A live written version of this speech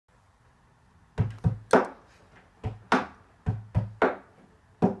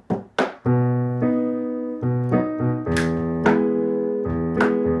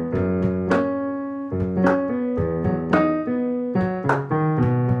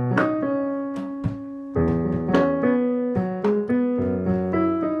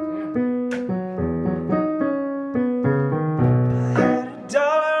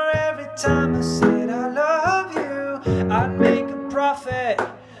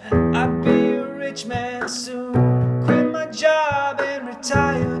rich man soon. Quit my job and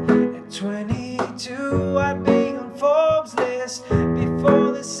retire at 22. I'd be on Forbes list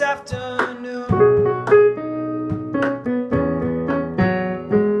before this afternoon.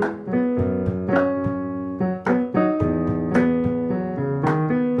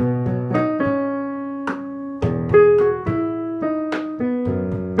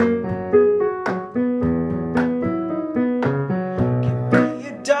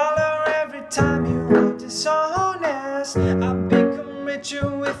 Time you are dishonest, I become richer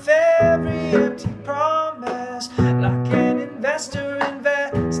with every empty promise. Like an investor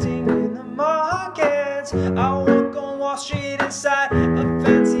investing in the markets, I work on Wall Street inside a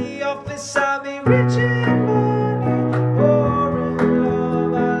fancy office. I'll be rich in money, poor in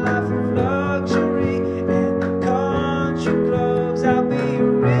love, a life of luxury and country clubs. I'll be a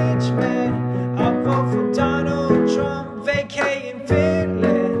rich man. I'll vote for Donald Trump, vacay in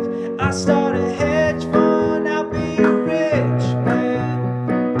Finland. I start a hedge fund, I'll be a rich man.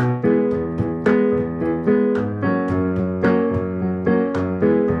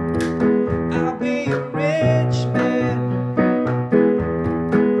 I'll be a rich man.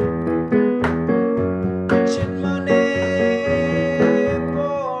 Rich in money,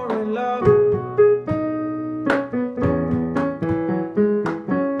 poor in love.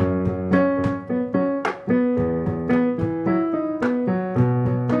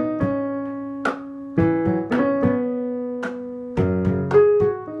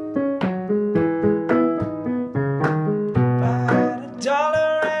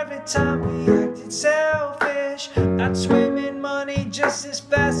 Time we acted selfish, I'd swim in money just as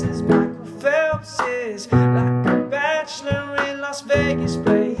fast as Michael Phelps is. Like a bachelor in Las Vegas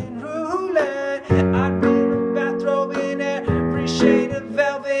playing roulette, I'd wear a bathrobe in every shade of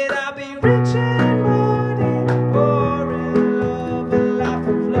velvet. I'll be rich in money, poor in love, a life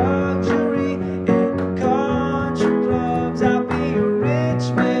of luxury and country clubs. I'll be a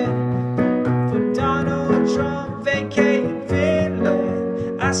rich man. For Donald Trump, vacay in Finland.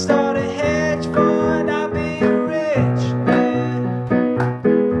 I start a hedge fund, I'll be a rich man.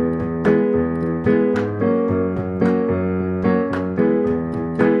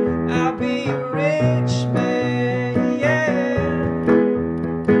 I'll be a rich man, yeah.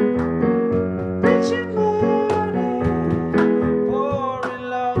 Rich in money, poor in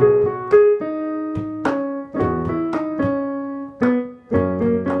love.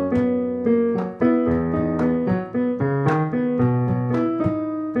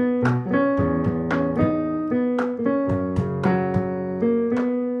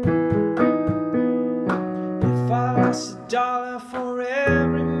 If I lost $1 for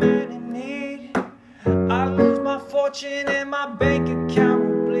every man in need, I'd lose my fortune and my bank account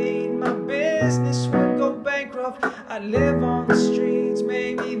would bleed. My business would go bankrupt, I'd live on the streets.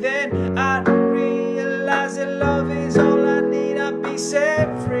 Maybe then I'd realize that love is all I need. I'd be set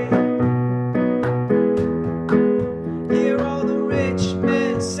free. Hear all the rich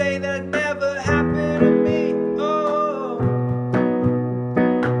men say that never happened to me. Oh,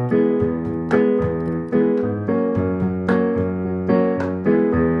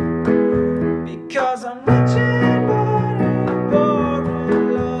 because I'm rich in money, poor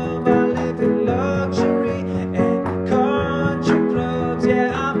in love, I live in luxury and country clubs.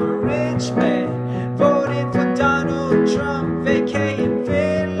 Yeah, I'm a rich man.